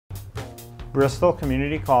Bristol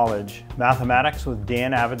Community College, Mathematics with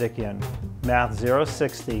Dan Avedikian, Math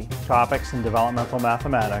 060, Topics in Developmental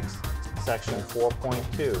Mathematics, Section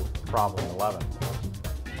 4.2, Problem 11.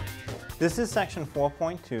 This is Section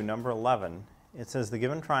 4.2, number 11. It says the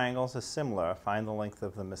given triangles are similar, find the length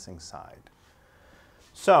of the missing side.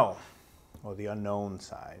 So, or the unknown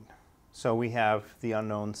side. So we have the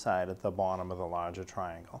unknown side at the bottom of the larger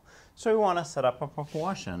triangle. So we want to set up a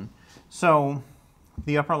proportion. So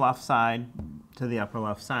the upper left side to the upper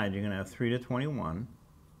left side, you're going to have 3 to 21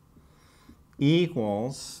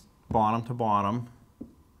 equals bottom to bottom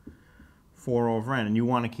 4 over n. And you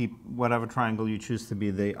want to keep whatever triangle you choose to be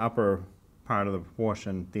the upper part of the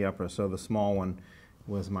proportion, the upper. So the small one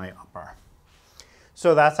was my upper.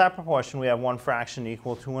 So that's our proportion. We have one fraction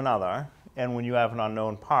equal to another. And when you have an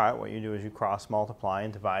unknown part, what you do is you cross multiply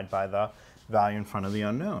and divide by the value in front of the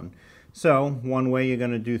unknown. So one way you're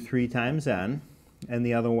going to do 3 times n, and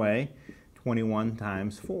the other way 21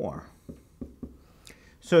 times 4.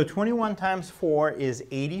 So 21 times 4 is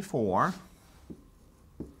 84,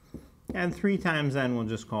 and 3 times n we'll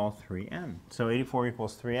just call 3n. So 84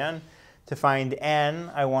 equals 3n. To find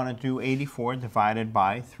n, I want to do 84 divided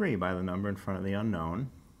by 3, by the number in front of the unknown.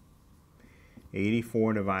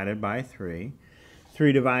 84 divided by 3.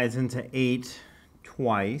 3 divides into 8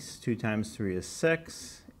 twice. 2 times 3 is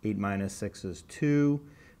 6. 8 minus 6 is 2.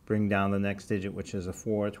 Bring down the next digit, which is a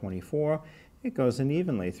 4, 24. It goes in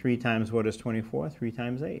evenly. 3 times what is 24? 3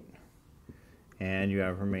 times 8. And you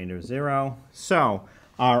have a remainder of 0. So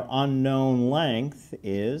our unknown length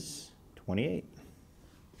is 28.